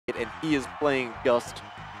and he is playing Gust.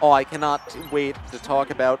 Oh, I cannot wait to talk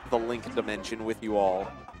about the Link dimension with you all.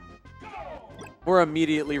 We're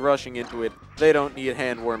immediately rushing into it. They don't need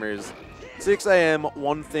hand warmers. 6 AM,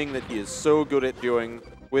 one thing that he is so good at doing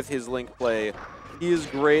with his Link play, he is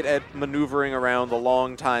great at maneuvering around the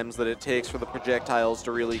long times that it takes for the projectiles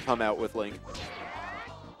to really come out with Link.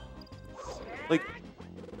 Like,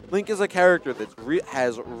 Link is a character that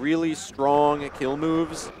has really strong kill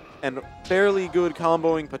moves and fairly good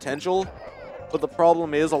comboing potential, but the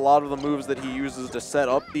problem is a lot of the moves that he uses to set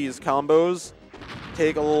up these combos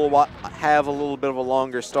take a little while, have a little bit of a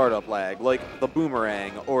longer startup lag, like the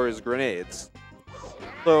boomerang or his grenades.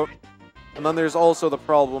 So, and then there's also the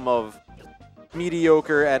problem of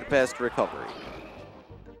mediocre at best recovery.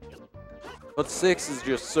 But 6 is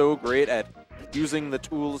just so great at using the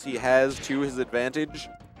tools he has to his advantage.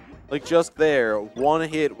 Like, just there, one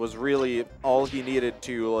hit was really all he needed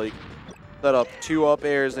to, like, set up 2 up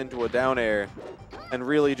airs into a down air and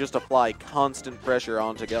really just apply constant pressure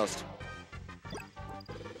onto Gust.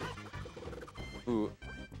 Ooh.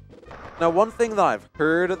 Now, one thing that I've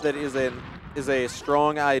heard that is a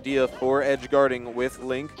strong idea for edgeguarding with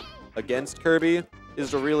Link against Kirby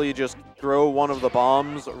is to really just throw one of the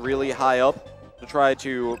bombs really high up to try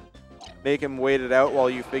to make him wait it out while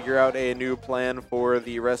you figure out a new plan for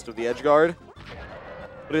the rest of the edgeguard.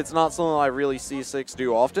 But it's not something I really see 6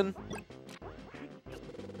 do often.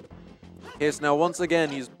 Okay, so now once again,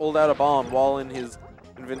 he's pulled out a bomb while in his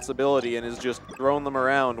invincibility and is just throwing them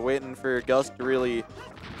around, waiting for Gust to really...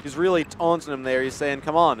 He's really taunting him there. He's saying,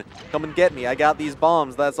 come on, come and get me. I got these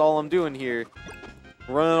bombs. That's all I'm doing here.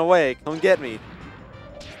 I'm running away. Come get me.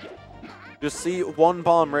 Just see, one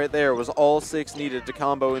bomb right there was all 6 needed to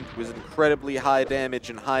combo into his incredibly high damage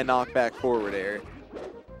and high knockback forward air.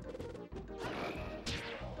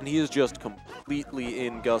 And he is just completely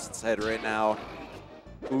in Gust's head right now.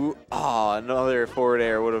 Ooh, another forward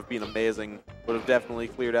air would have been amazing. Would have definitely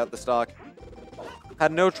cleared out the stock.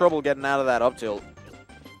 Had no trouble getting out of that up tilt.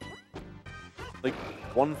 Like,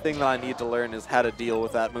 one thing that I need to learn is how to deal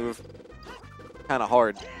with that move. Kind of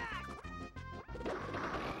hard.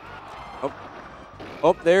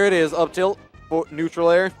 Oh, there it is. Up tilt. Neutral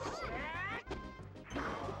air.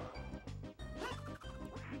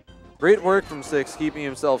 Great work from 6, keeping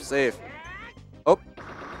himself safe. Oh,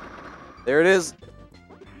 there it is.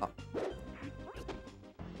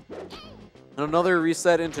 And another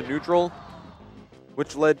reset into neutral,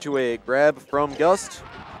 which led to a grab from Gust.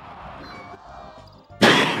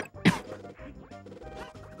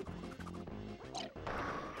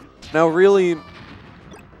 Now, really,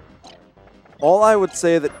 all I would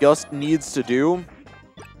say that Gust needs to do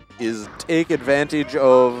is take advantage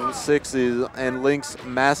of 6's and Link's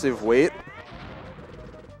massive weight.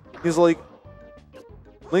 He's like,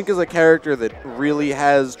 Link is a character that really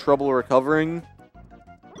has trouble recovering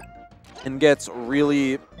and gets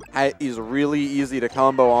really, is really easy to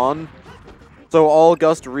combo on. So all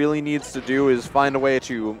Gust really needs to do is find a way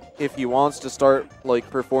to, if he wants to start, like,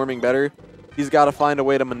 performing better, he's got to find a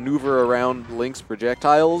way to maneuver around Link's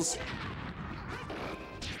projectiles.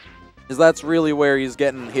 Because that's really where he's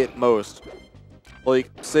getting hit most.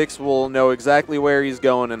 Like, 6 will know exactly where he's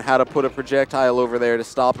going and how to put a projectile over there to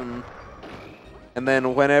stop him. And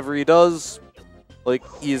then whenever he does, like,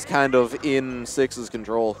 he's kind of in 6's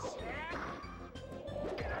control.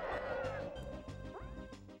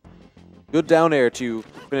 Good down air to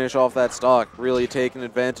finish off that stock, really taking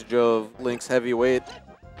advantage of Link's heavy weight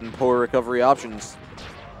and poor recovery options.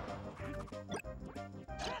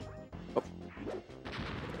 Oh.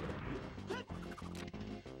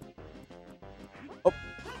 Oh.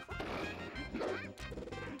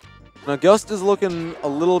 Now Gust is looking a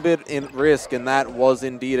little bit in risk, and that was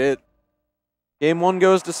indeed it. Game 1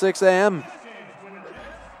 goes to 6 AM.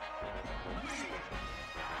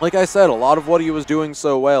 Like I said, a lot of what he was doing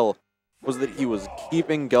so well was that he was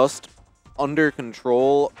keeping Gust under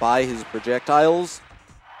control by his projectiles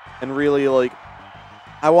and really, like,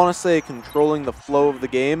 I want to say controlling the flow of the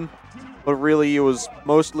game, but really he was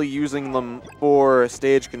mostly using them for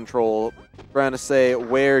stage control, trying to say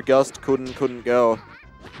where Gust couldn't go.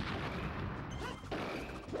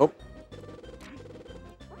 Oh.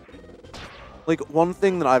 Like, one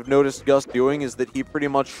thing that I've noticed Gust doing is that he pretty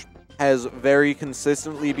much has very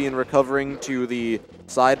consistently been recovering to the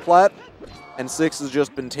side plat, and 6 has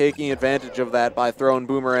just been taking advantage of that by throwing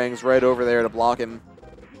boomerangs right over there to block him.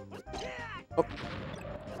 Oh.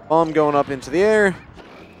 Bomb going up into the air,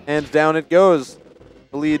 and down it goes,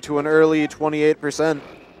 to lead to an early 28%.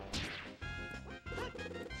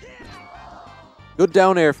 Good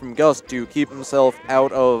down air from Gust to keep himself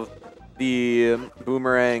out of the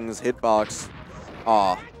boomerang's hitbox.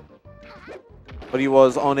 Aw. but he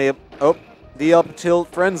was unable. Oh, the up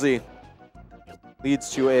tilt frenzy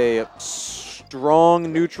leads to a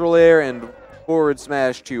strong neutral air and forward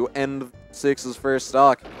smash to end Six's first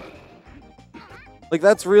stock. Like,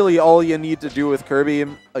 that's really all you need to do with Kirby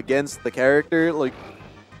against the character. Like,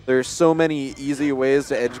 there's so many easy ways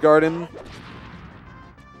to edgeguard him.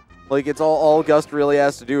 Like, it's all Gust really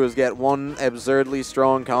has to do is get one absurdly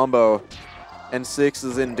strong combo, and Six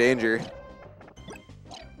is in danger.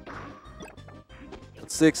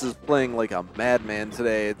 Six is playing like a madman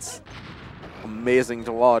today. It's amazing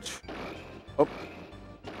to watch. Oh,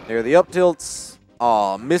 there the up tilts.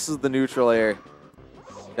 Aw, misses the neutral air.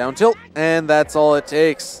 Down tilt, and that's all it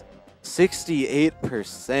takes.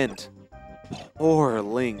 68%. Poor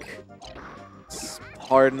Link. It's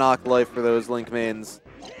hard knock life for those Link mains.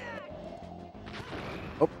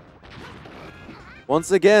 Oh.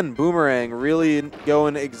 Once again, Boomerang really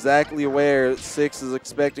going exactly where Six is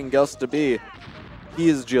expecting Gust to be. He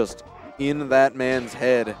is just in that man's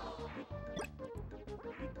head.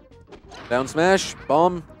 Down smash,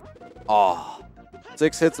 bomb. Aw.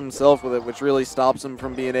 Six hits himself with it, which really stops him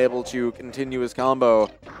from being able to continue his combo.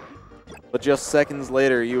 But just seconds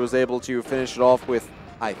later, he was able to finish it off with,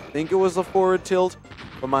 I think it was a forward tilt,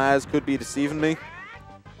 but my eyes could be deceiving me.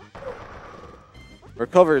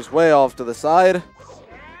 Recovers way off to the side,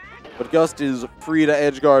 but Gust is free to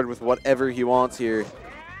edgeguard with whatever he wants here.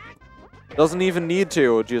 Doesn't even need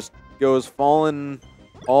to, just goes falling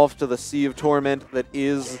off to the Sea of Torment that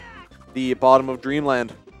is the bottom of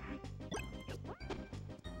Dreamland.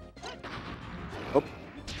 Oh,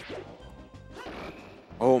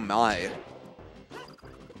 oh my.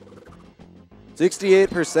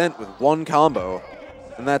 68% with one combo,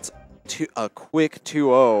 and that's a quick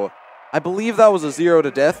 2-0. I believe that was a 0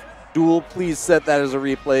 to death. Duel, please set that as a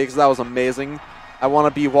replay, because that was amazing. I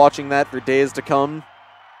want to be watching that for days to come.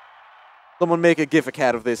 Someone make a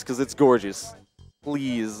gif-a-cat of this, because it's gorgeous.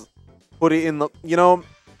 Please. Put it in the... You know,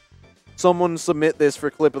 someone submit this for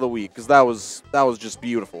clip of the week, because that was just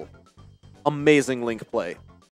beautiful. Amazing Link play.